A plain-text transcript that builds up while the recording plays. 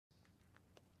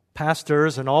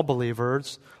Pastors and all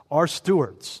believers are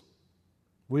stewards.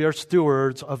 We are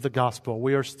stewards of the gospel.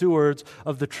 We are stewards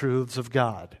of the truths of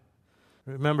God.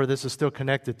 Remember, this is still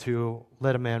connected to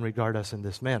let a man regard us in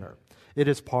this manner. It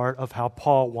is part of how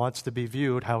Paul wants to be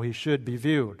viewed, how he should be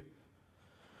viewed.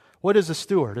 What is a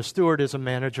steward? A steward is a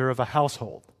manager of a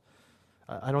household.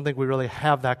 I don't think we really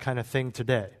have that kind of thing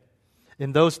today.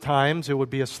 In those times, it would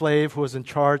be a slave who was in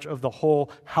charge of the whole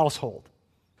household.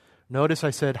 Notice I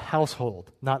said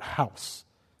household, not house.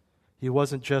 He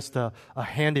wasn't just a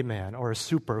handyman or a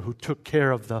super who took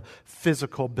care of the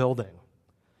physical building.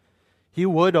 He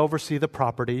would oversee the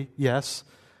property, yes,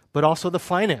 but also the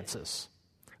finances,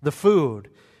 the food,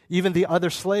 even the other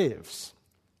slaves.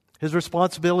 His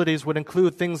responsibilities would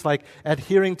include things like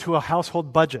adhering to a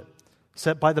household budget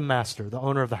set by the master, the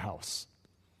owner of the house,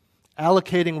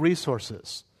 allocating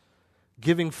resources,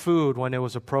 giving food when it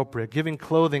was appropriate, giving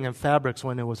clothing and fabrics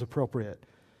when it was appropriate.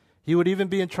 He would even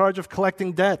be in charge of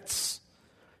collecting debts.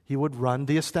 He would run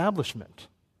the establishment.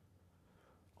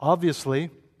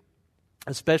 Obviously,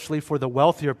 especially for the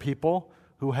wealthier people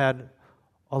who had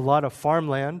a lot of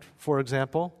farmland, for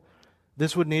example,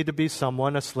 this would need to be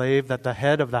someone, a slave, that the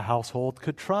head of the household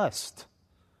could trust.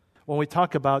 When we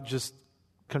talk about just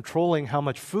controlling how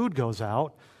much food goes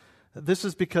out, this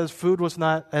is because food was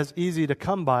not as easy to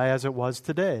come by as it was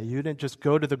today. You didn't just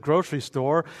go to the grocery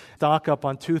store, stock up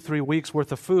on 2-3 weeks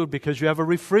worth of food because you have a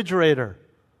refrigerator,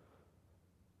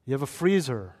 you have a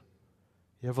freezer,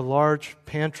 you have a large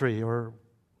pantry, or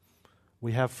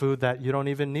we have food that you don't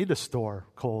even need to store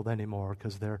cold anymore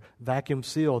because they're vacuum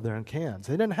sealed, they're in cans.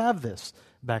 They didn't have this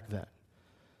back then.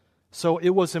 So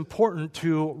it was important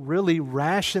to really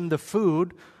ration the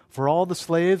food for all the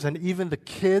slaves and even the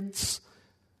kids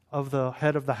of the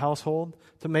head of the household,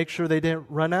 to make sure they didn't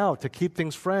run out, to keep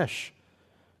things fresh,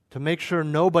 to make sure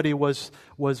nobody was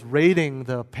raiding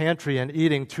the pantry and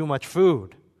eating too much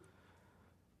food.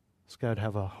 This guy would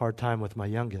have a hard time with my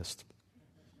youngest.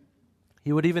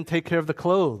 He would even take care of the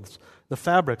clothes, the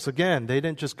fabrics. Again, they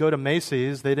didn't just go to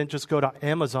Macy's, they didn't just go to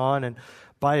Amazon and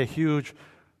buy a huge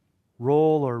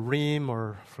roll or ream,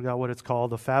 or I forgot what it's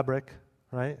called, the fabric,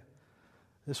 right?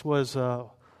 This was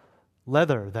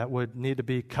leather that would need to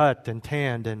be cut and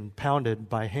tanned and pounded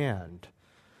by hand.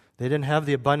 They didn't have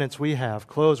the abundance we have.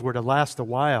 Clothes were to last a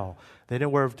while. They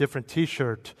didn't wear a different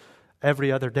t-shirt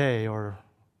every other day, or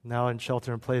now in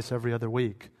shelter in place every other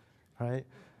week, right?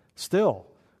 Still,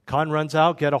 cotton runs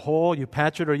out, get a hole, you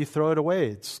patch it or you throw it away.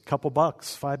 It's a couple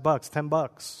bucks, $5,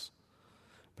 $10.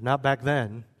 But not back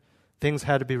then. Things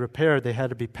had to be repaired. They had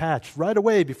to be patched right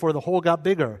away before the hole got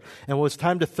bigger. And when it was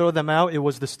time to throw them out, it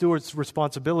was the steward's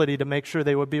responsibility to make sure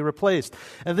they would be replaced.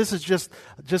 And this is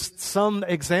just some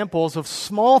examples of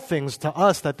small things to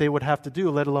us that they would have to do,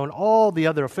 let alone all the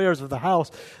other affairs of the house.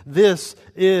 This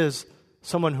is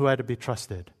someone who had to be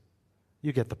trusted.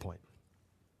 You get the point.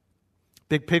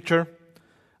 Big picture,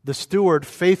 the steward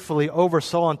faithfully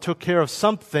oversaw and took care of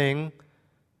something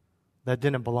that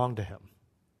didn't belong to him.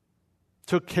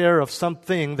 Took care of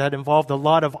something that involved a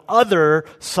lot of other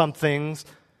somethings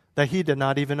that he did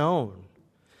not even own.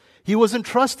 He was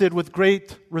entrusted with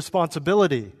great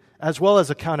responsibility as well as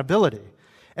accountability.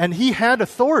 And he had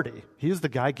authority. He was the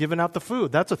guy giving out the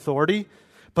food. That's authority,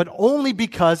 but only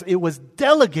because it was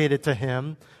delegated to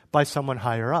him by someone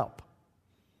higher up.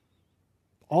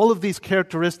 All of these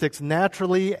characteristics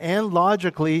naturally and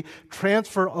logically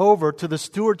transfer over to the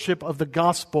stewardship of the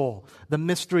gospel, the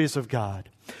mysteries of God.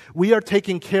 We are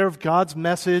taking care of God's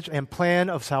message and plan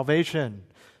of salvation.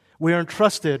 We are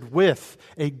entrusted with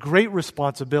a great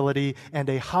responsibility and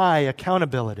a high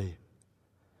accountability.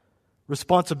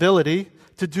 Responsibility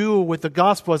to do with the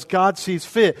gospel as God sees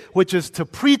fit, which is to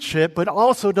preach it, but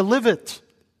also to live it.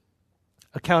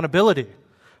 Accountability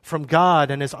from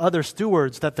God and His other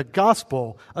stewards that the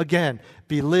gospel, again,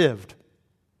 be lived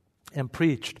and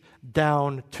preached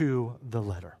down to the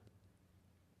letter.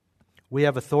 We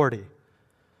have authority,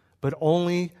 but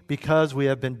only because we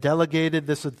have been delegated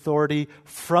this authority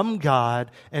from God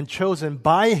and chosen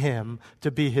by Him to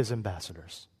be His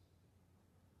ambassadors.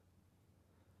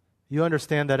 You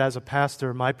understand that as a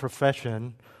pastor, my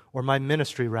profession, or my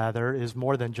ministry rather, is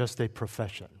more than just a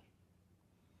profession.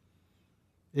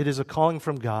 It is a calling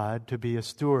from God to be a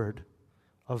steward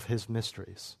of His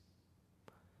mysteries.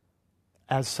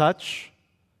 As such,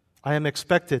 I am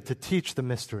expected to teach the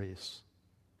mysteries,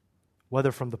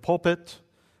 whether from the pulpit,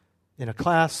 in a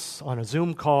class, on a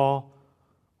Zoom call,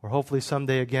 or hopefully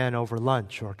someday again over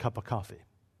lunch or a cup of coffee.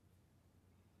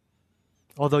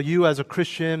 Although you as a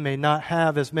Christian may not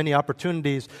have as many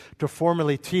opportunities to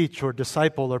formally teach or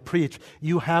disciple or preach,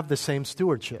 you have the same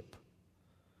stewardship.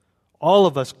 All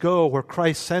of us go where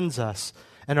Christ sends us,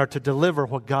 and are to deliver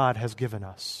what God has given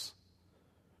us.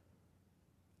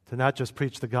 To not just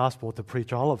preach the gospel, to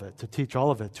preach all of it, to teach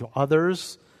all of it to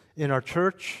others in our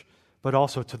church, but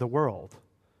also to the world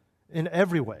in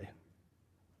every way.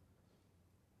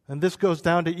 And this goes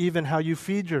down to even how you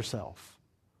feed yourself,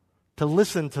 to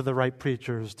listen to the right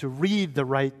preachers, to read the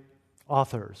right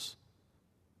authors,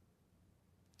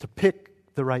 to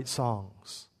pick the right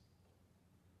songs.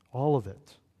 All of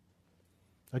it.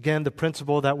 Again, the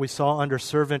principle that we saw under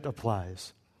servant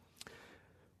applies.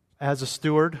 As a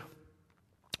steward,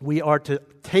 we are to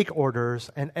take orders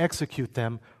and execute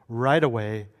them right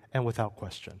away and without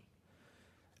question.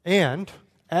 And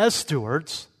as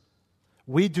stewards,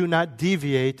 we do not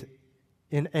deviate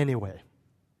in any way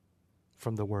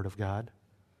from the Word of God.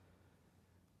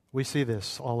 We see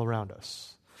this all around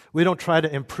us. We don't try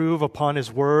to improve upon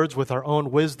His words with our own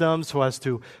wisdom so as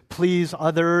to please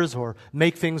others or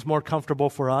make things more comfortable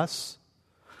for us.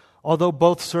 Although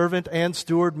both servant and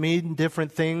steward mean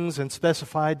different things and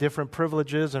specify different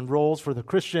privileges and roles for the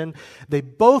Christian, they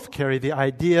both carry the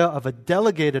idea of a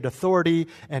delegated authority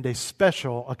and a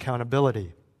special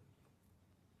accountability.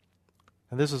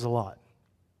 And this is a lot.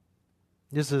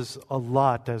 This is a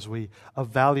lot as we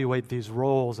evaluate these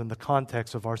roles in the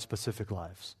context of our specific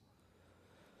lives.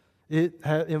 It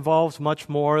involves much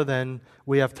more than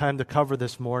we have time to cover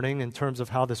this morning in terms of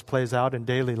how this plays out in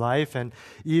daily life, and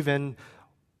even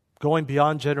going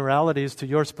beyond generalities to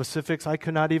your specifics, I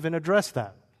could not even address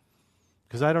that.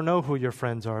 Because I don't know who your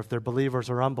friends are, if they're believers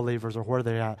or unbelievers or where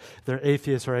they're at. If they're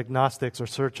atheists or agnostics or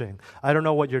searching. I don't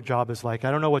know what your job is like.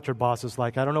 I don't know what your boss is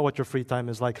like. I don't know what your free time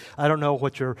is like. I don't know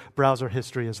what your browser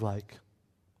history is like.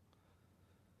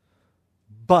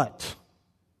 But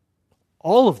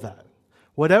all of that,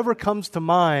 whatever comes to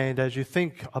mind as you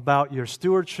think about your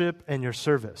stewardship and your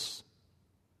service,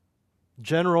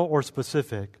 general or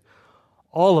specific,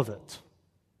 all of it,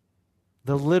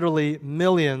 the literally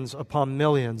millions upon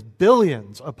millions,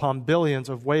 billions upon billions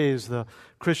of ways the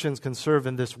Christians can serve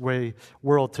in this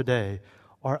world today,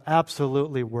 are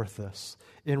absolutely worth this.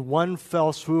 In one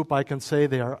fell swoop, I can say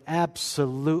they are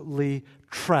absolutely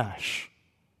trash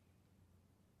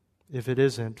if it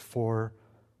isn't for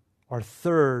our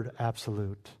third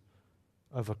absolute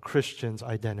of a Christian's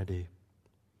identity.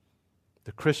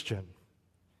 The Christian,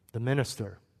 the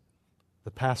minister,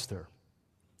 the pastor,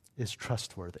 is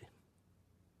trustworthy.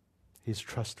 He's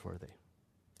trustworthy.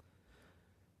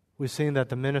 We've seen that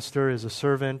the minister is a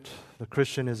servant, the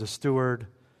Christian is a steward,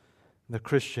 and the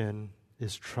Christian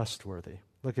is trustworthy.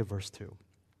 Look at verse 2.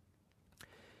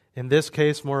 In this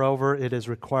case, moreover, it is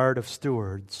required of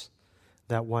stewards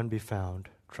that one be found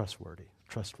trustworthy.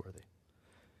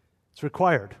 It's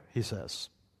required, he says.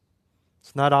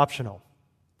 It's not optional.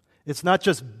 It's not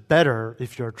just better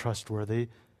if you're trustworthy.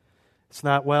 It's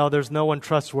not, well, there's no one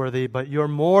trustworthy, but you're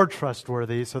more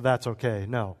trustworthy, so that's okay.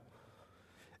 No.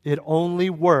 It only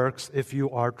works if you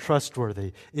are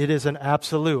trustworthy. It is an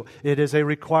absolute. It is a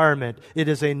requirement. It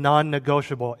is a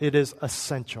non-negotiable. It is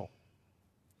essential.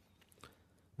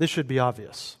 This should be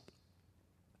obvious.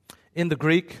 In the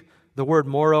Greek, the word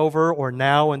moreover or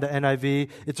now in the NIV,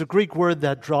 it's a Greek word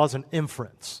that draws an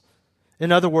inference.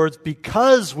 In other words,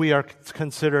 because we are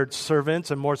considered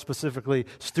servants, and more specifically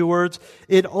stewards,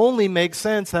 it only makes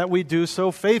sense that we do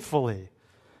so faithfully.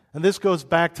 And this goes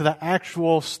back to the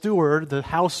actual steward, the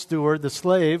house steward, the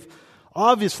slave.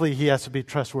 Obviously, he has to be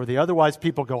trustworthy. Otherwise,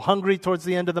 people go hungry towards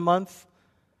the end of the month.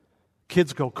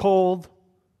 Kids go cold.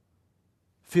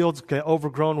 Fields get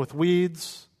overgrown with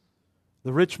weeds.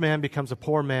 The rich man becomes a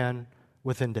poor man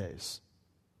within days.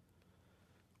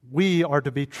 We are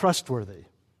to be trustworthy.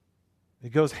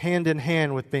 It goes hand in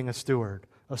hand with being a steward,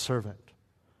 a servant.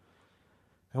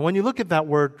 And when you look at that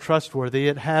word trustworthy,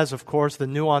 it has, of course, the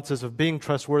nuances of being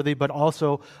trustworthy, but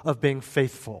also of being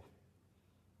faithful.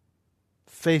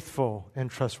 Faithful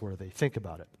and trustworthy. Think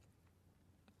about it.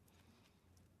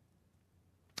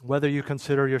 Whether you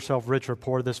consider yourself rich or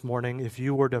poor this morning, if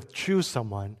you were to choose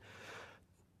someone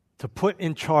to put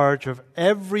in charge of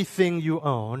everything you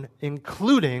own,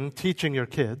 including teaching your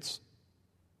kids,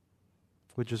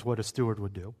 which is what a steward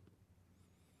would do,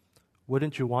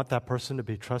 wouldn't you want that person to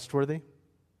be trustworthy?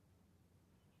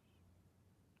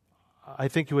 I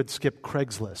think you would skip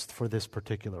Craigslist for this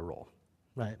particular role,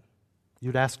 right?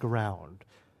 You'd ask around.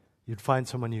 You'd find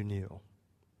someone you knew.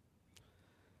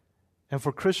 And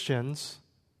for Christians,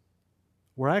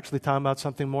 we're actually talking about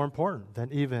something more important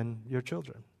than even your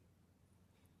children.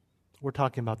 We're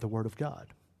talking about the Word of God.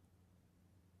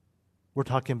 We're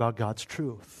talking about God's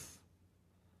truth.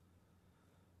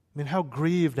 I mean, how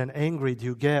grieved and angry do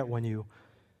you get when you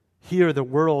hear the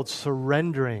world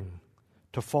surrendering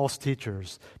to false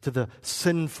teachers, to the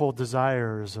sinful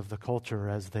desires of the culture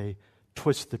as they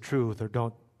twist the truth or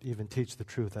don't even teach the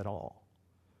truth at all.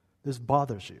 This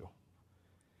bothers you.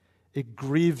 It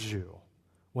grieves you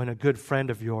when a good friend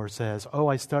of yours says, "Oh,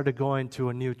 I started going to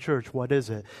a new church. What is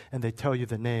it?" And they tell you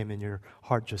the name and your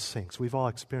heart just sinks. We've all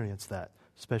experienced that,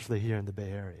 especially here in the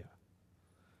Bay Area.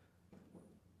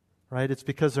 Right? It's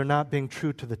because they're not being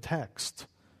true to the text.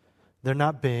 They're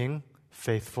not being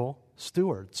faithful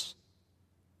stewards.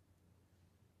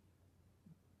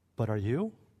 But are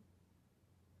you?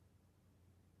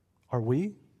 Are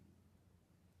we?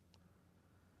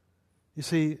 You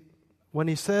see, when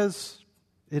he says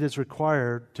it is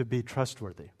required to be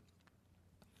trustworthy,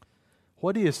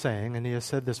 what he is saying, and he has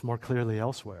said this more clearly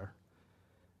elsewhere,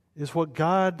 is what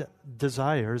God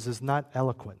desires is not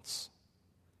eloquence.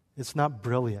 It's not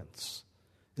brilliance.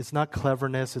 It's not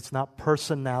cleverness. It's not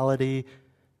personality.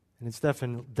 And it's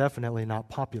definitely not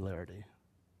popularity.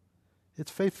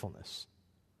 It's faithfulness.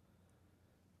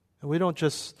 And we don't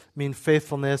just mean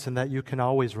faithfulness in that you can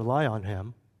always rely on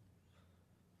him.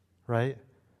 Right?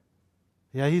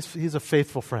 Yeah, he's a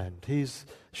faithful friend.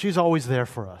 She's always there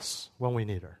for us when we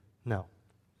need her. No.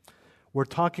 We're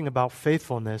talking about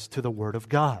faithfulness to the Word of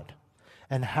God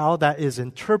and how that is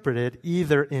interpreted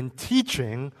either in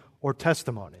teaching or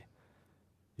testimony,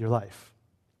 your life.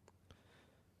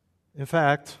 In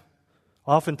fact,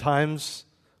 oftentimes,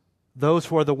 those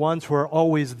who are the ones who are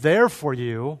always there for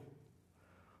you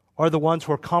are the ones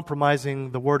who are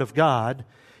compromising the Word of God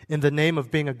in the name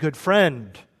of being a good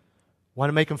friend. Want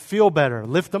to make them feel better,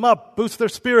 lift them up, boost their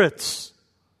spirits.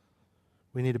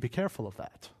 We need to be careful of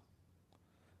that.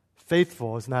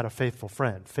 Faithful is not a faithful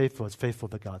friend. Faithful is faithful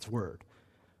to God's Word,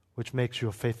 which makes you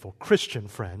a faithful Christian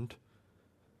friend,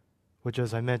 which,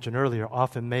 as I mentioned earlier,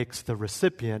 often makes the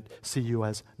recipient see you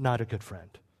as not a good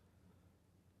friend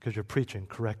because you're preaching,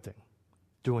 correcting,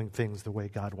 doing things the way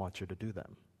God wants you to do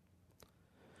them.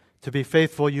 To be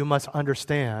faithful, you must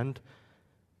understand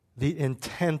the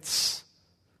intense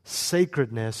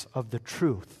sacredness of the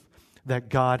truth that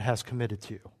God has committed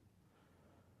to you.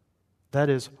 That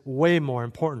is way more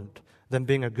important than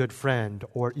being a good friend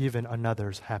or even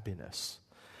another's happiness.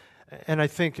 And I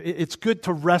think it's good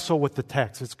to wrestle with the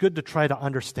text. It's good to try to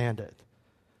understand it.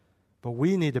 But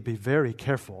we need to be very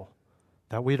careful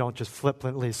that we don't just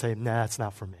flippantly say, "Nah, it's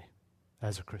not for me,"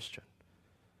 as a Christian.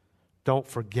 Don't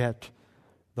forget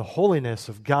the holiness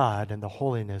of God and the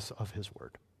holiness of His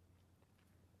Word.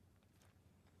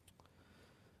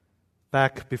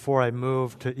 Back before I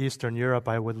moved to Eastern Europe,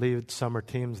 I would lead summer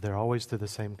teams there, always to the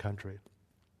same country.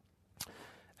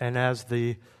 And as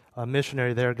the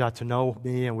missionary there got to know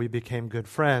me and we became good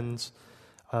friends,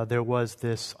 there was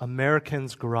this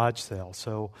Americans garage sale.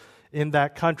 So in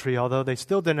that country, although they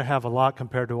still didn't have a lot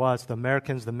compared to us, the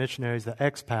Americans, the missionaries, the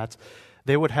expats,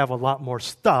 they would have a lot more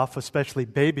stuff, especially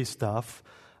baby stuff,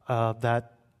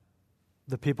 that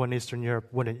the people in Eastern Europe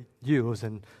wouldn't use,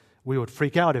 and we would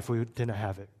freak out if we didn't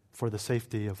have it for the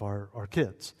safety of our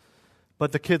kids.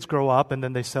 But the kids grow up and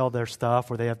then they sell their stuff,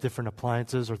 or they have different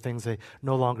appliances or things they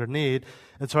no longer need.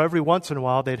 And so every once in a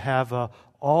while they'd have a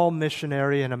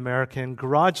all-missionary and American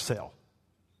garage sale.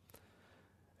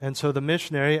 And so the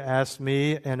missionary asked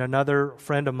me and another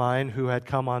friend of mine who had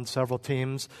come on several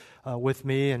teams with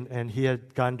me, and he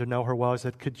had gotten to know her well. He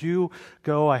said, "Could you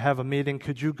go, I have a meeting,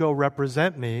 could you go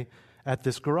represent me at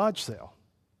this garage sale?"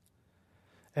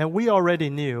 And we already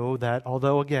knew that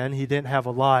although, again, he didn't have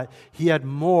a lot, he had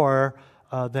more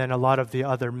than a lot of the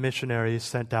other missionaries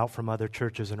sent out from other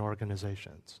churches and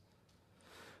organizations.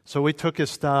 So we took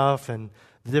his stuff, and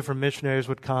the different missionaries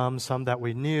would come, some that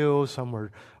we knew, some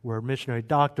were missionary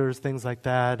doctors, things like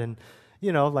that. And,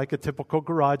 you know, like a typical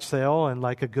garage sale, and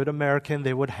like a good American,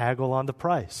 they would haggle on the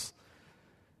price.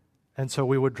 And so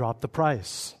we would drop the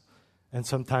price. And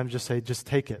sometimes just say, "Just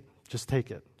take it. Just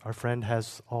take it. Our friend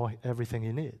has everything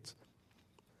he needs."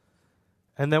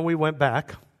 And then we went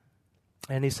back,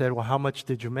 and he said, "Well, how much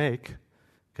did you make?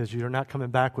 Because you're not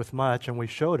coming back with much." And we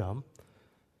showed him.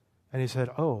 And he said,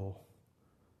 "Oh,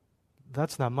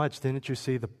 that's not much. Didn't you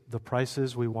see the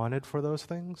prices we wanted for those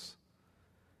things?"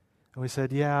 And we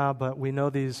said, "Yeah, but we know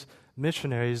these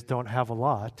missionaries don't have a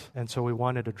lot, and so we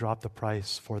wanted to drop the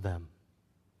price for them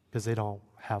because they don't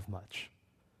have much."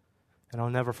 And I'll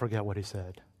never forget what he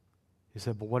said. He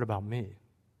said, "But what about me?"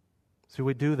 See,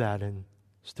 we do that in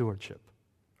stewardship.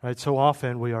 Right? So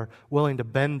often we are willing to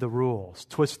bend the rules,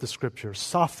 twist the Scriptures,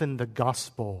 soften the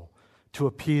gospel to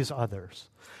appease others.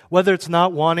 Whether it's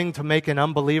not wanting to make an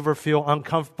unbeliever feel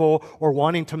uncomfortable or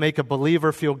wanting to make a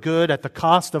believer feel good at the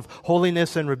cost of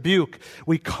holiness and rebuke,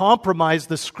 we compromise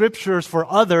the Scriptures for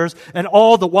others, and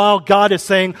all the while God is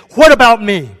saying, "What about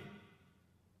me?"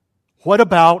 What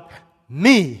about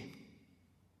me?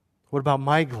 What about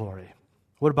my glory?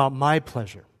 What about my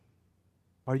pleasure?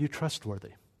 Are you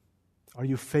trustworthy? Are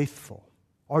you faithful?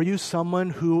 Are you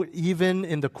someone who, even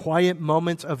in the quiet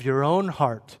moments of your own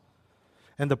heart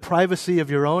and the privacy of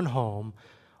your own home,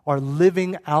 are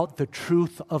living out the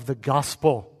truth of the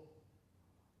gospel?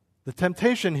 The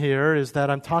temptation here is that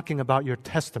I'm talking about your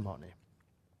testimony.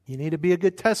 You need to be a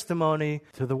good testimony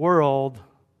to the world.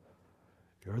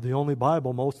 You're the only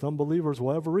Bible most unbelievers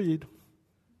will ever read.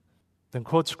 Then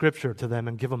quote Scripture to them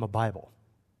and give them a Bible.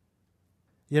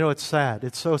 You know, it's sad.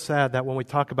 It's so sad that when we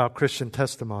talk about Christian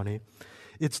testimony,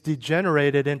 it's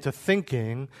degenerated into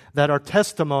thinking that our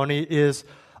testimony is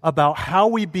about how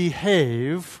we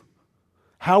behave,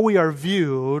 how we are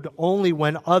viewed only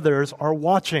when others are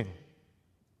watching.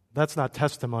 That's not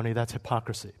testimony, that's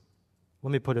hypocrisy.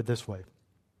 Let me put it this way.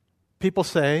 People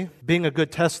say being a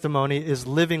good testimony is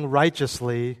living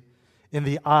righteously in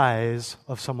the eyes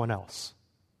of someone else.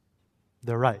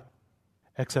 They're right,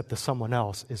 except the someone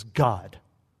else is God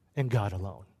and God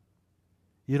alone.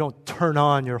 You don't turn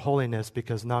on your holiness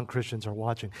because non-Christians are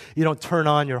watching. You don't turn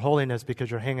on your holiness because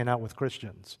you're hanging out with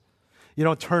Christians. You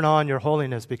don't turn on your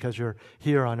holiness because you're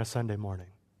here on a Sunday morning.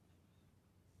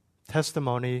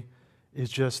 Testimony is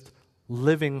just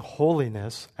living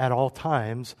holiness at all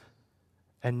times,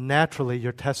 and naturally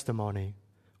your testimony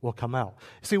will come out.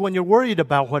 See, when you're worried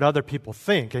about what other people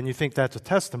think and you think that's a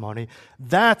testimony,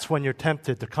 that's when you're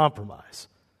tempted to compromise.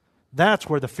 That's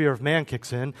where the fear of man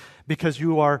kicks in, because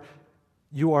you are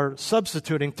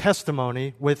substituting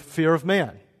testimony with fear of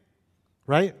man.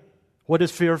 Right? What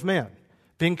is fear of man?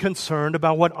 Being concerned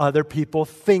about what other people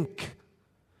think.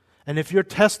 And if your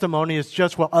testimony is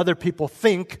just what other people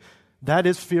think, that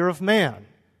is fear of man.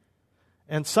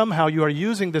 And somehow you are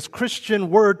using this Christian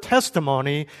word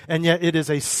testimony, and yet it is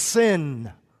a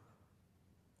sin.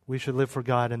 We should live for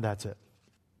God, and that's it.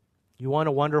 You want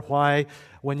to wonder why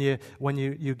when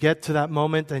you get to that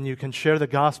moment and you can share the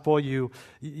gospel, you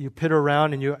pitter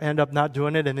around and you end up not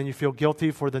doing it, and then you feel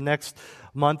guilty for the next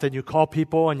month, and you call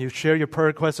people and you share your prayer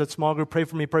requests at small group, pray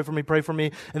for me, pray for me, pray for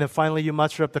me, and then finally you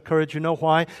muster up the courage. You know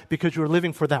why? Because you're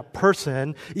living for that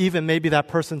person, even maybe that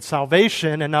person's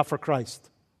salvation, and not for Christ.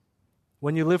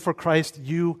 When you live for Christ,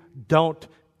 you don't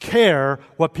care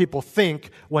what people think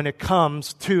when it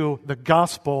comes to the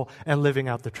gospel and living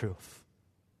out the truth.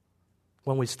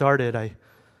 When we started, I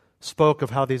spoke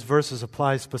of how these verses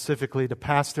apply specifically to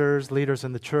pastors, leaders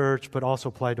in the church, but also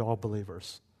apply to all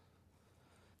believers.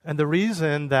 And the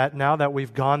reason that now that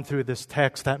we've gone through this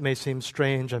text, that may seem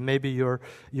strange, and maybe your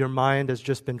mind has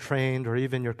just been trained, or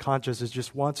even your conscience is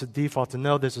just wants a default to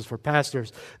know this is for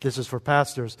pastors, this is for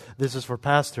pastors, this is for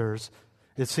pastors.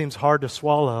 It seems hard to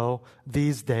swallow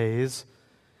these days,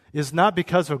 is not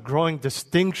because of growing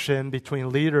distinction between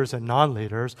leaders and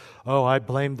non-leaders. Oh, I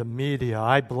blame the media.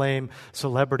 I blame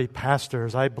celebrity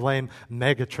pastors. I blame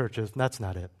mega churches. That's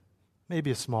not it.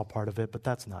 Maybe a small part of it, but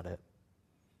that's not it.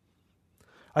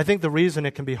 I think the reason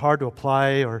it can be hard to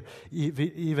apply or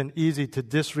even easy to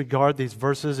disregard these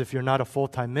verses if you're not a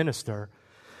full-time minister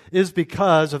is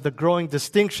because of the growing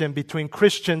distinction between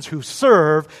Christians who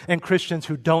serve and Christians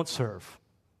who don't serve.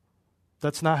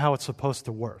 That's not how it's supposed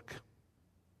to work.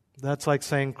 That's like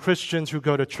saying Christians who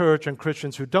go to church and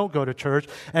Christians who don't go to church.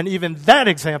 And even that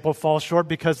example falls short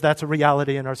because that's a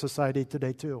reality in our society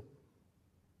today too.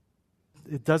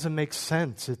 It doesn't make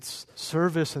sense. It's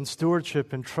service and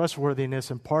stewardship and trustworthiness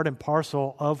and part and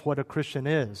parcel of what a Christian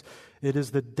is. It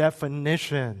is the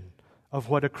definition of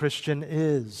what a Christian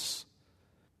is.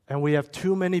 And we have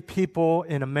too many people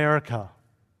in America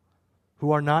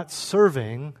who are not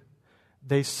serving.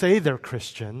 They say they're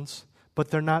Christians, but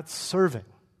they're not serving.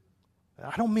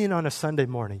 I don't mean on a Sunday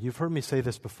morning. You've heard me say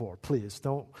this before. Please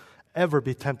don't ever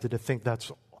be tempted to think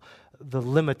that's the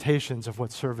limitations of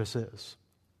what service is.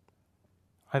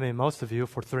 I mean, most of you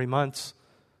for 3 months,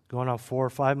 going on 4 or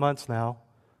 5 months now,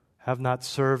 have not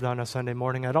served on a Sunday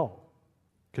morning at all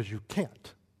because you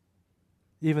can't.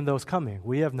 Even those coming.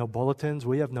 We have no bulletins.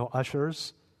 We have no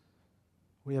ushers.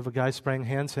 We have a guy spraying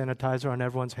hand sanitizer on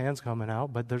everyone's hands coming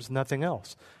out, but there's nothing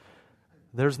else.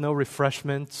 There's no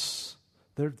refreshments.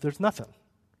 There's nothing.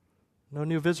 No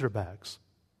new visitor bags.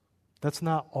 That's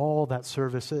not all that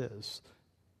service is.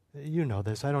 You know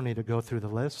this. I don't need to go through the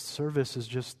list. Service is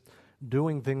just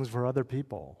doing things for other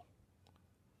people,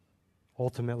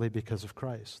 ultimately because of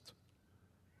Christ.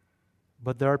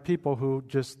 But there are people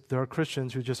there are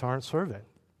Christians who just aren't serving.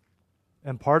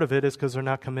 And part of it is because they're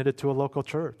not committed to a local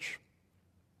church.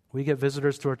 We get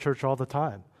visitors to our church all the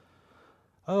time.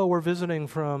 Oh, we're visiting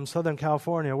from Southern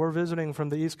California. We're visiting from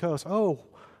the East Coast. Oh,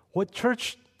 what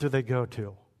church do they go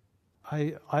to?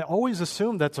 I always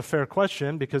assume that's a fair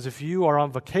question, because if you are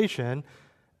on vacation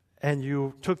and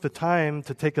you took the time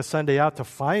to take a Sunday out to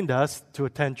find us to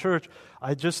attend church,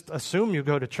 I just assume you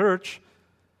go to church.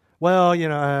 Well,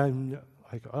 I'm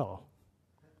like, oh.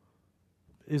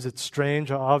 Is it strange?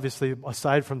 Obviously,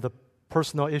 aside from the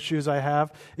personal issues I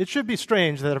have, it should be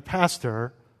strange that a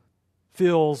pastor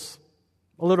feels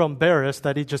a little embarrassed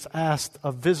that he just asked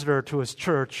a visitor to his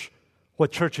church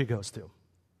what church he goes to.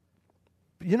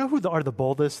 You know who are the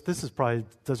boldest? This is probably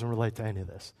doesn't relate to any of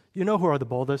this. You know who are the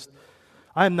boldest?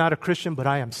 I am not a Christian, but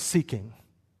I am seeking.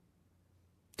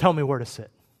 Tell me where to sit.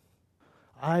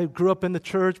 I grew up in the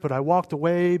church, but I walked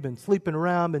away, been sleeping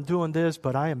around, been doing this,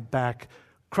 but I am back.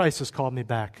 Christ has called me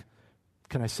back.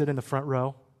 Can I sit in the front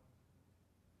row?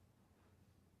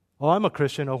 Oh, I'm a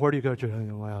Christian. Oh, where do you go to?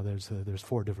 Wow, there's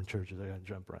 4 different churches. I got to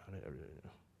jump around.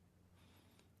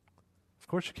 Of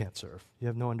course you can't serve. You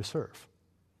have no one to serve.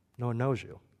 No one knows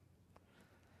you.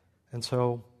 And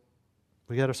so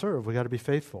we got to serve. We got to be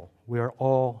faithful. We are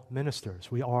all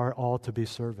ministers. We are all to be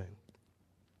serving.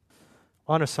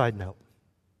 On a side note,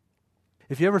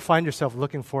 if you ever find yourself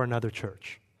looking for another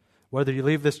church, whether you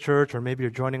leave this church or maybe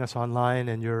you're joining us online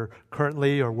and you're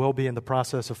currently or will be in the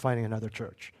process of finding another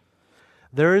church,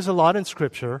 there is a lot in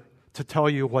Scripture to tell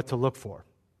you what to look for.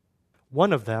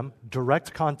 One of them,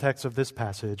 direct context of this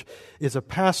passage, is a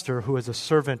pastor who is a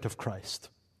servant of Christ.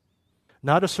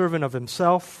 Not a servant of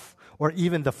himself or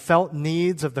even the felt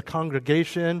needs of the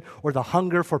congregation or the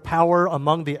hunger for power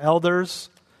among the elders.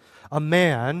 A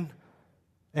man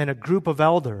and a group of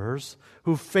elders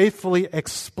who faithfully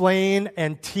explain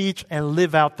and teach and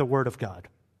live out the Word of God.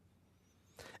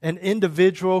 An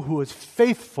individual who is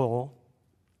faithful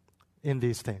in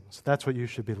these things. That's what you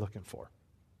should be looking for.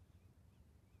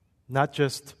 Not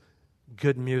just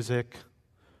good music,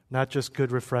 not just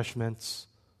good refreshments,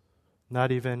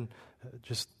 not even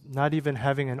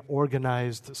having an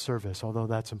organized service, although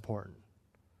that's important.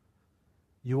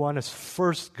 You want to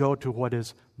first go to what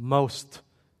is most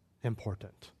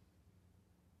important.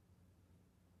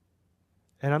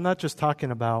 And I'm not just talking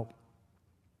about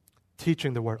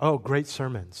teaching the Word. Oh, great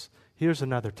sermons. Here's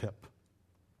another tip.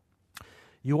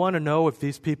 You want to know if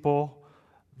these people,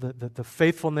 the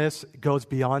faithfulness goes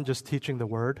beyond just teaching the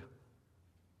Word?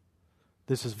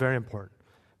 This is very important.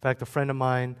 In fact, a friend of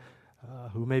mine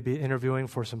who may be interviewing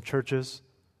for some churches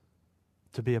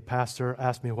to be a pastor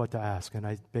asked me what to ask, and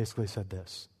I basically said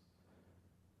this: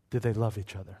 do they love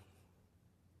each other?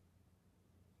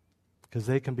 Because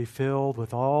they can be filled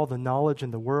with all the knowledge in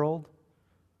the world.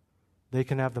 They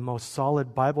can have the most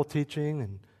solid Bible teaching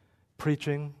and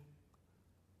preaching.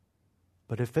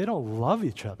 But if they don't love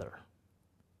each other,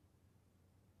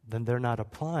 then they're not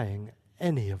applying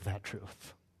any of that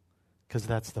truth. Because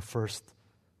that's the first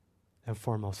and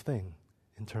foremost thing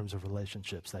in terms of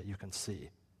relationships that you can see.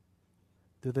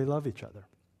 Do they love each other?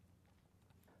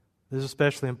 This is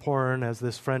especially important as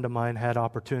this friend of mine had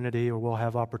opportunity or will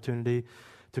have opportunity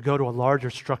to go to a larger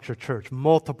structured church,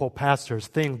 multiple pastors,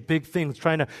 big things,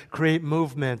 trying to create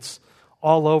movements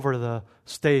all over the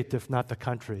state, if not the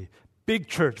country. Big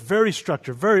church, very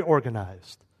structured, very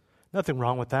organized. Nothing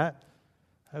wrong with that.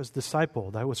 I was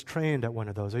discipled. I was trained at one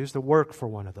of those. I used to work for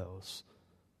one of those.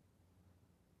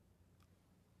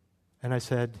 And I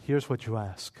said, here's what you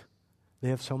ask. They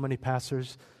have so many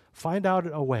pastors. Find out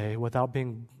a way, without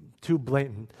being too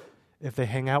blatant, if they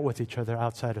hang out with each other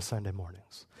outside of Sunday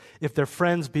mornings. If they're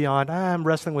friends beyond, I'm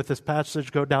wrestling with this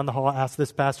passage, go down the hall, ask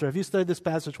this pastor, have you studied this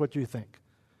passage? What do you think?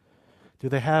 Do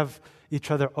they have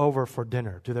each other over for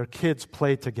dinner? Do their kids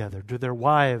play together? Do their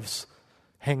wives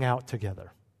hang out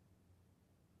together?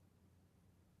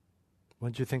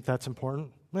 Wouldn't you think that's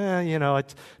important?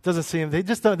 It doesn't seem, they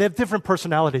have different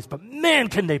personalities, but man,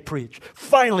 can they preach.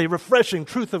 Finally, refreshing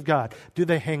truth of God. Do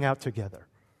they hang out together?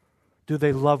 Do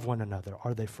they love one another?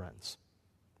 Are they friends?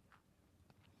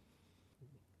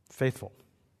 Faithful.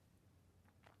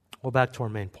 Well, back to our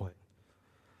main point.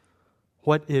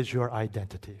 What is your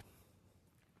identity?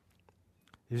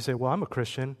 You say, well, I'm a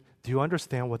Christian. Do you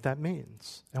understand what that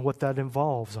means and what that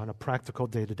involves on a practical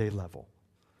day-to-day level?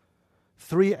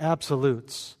 3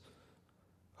 absolutes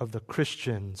of the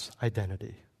Christian's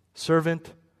identity: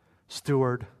 servant,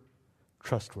 steward,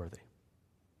 trustworthy.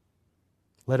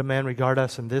 Let a man regard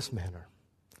us in this manner,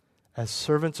 as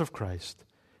servants of Christ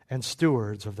and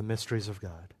stewards of the mysteries of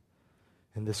God.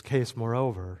 In this case,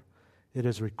 moreover, it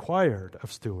is required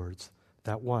of stewards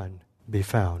that one be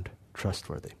found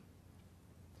trustworthy.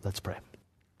 Let's pray.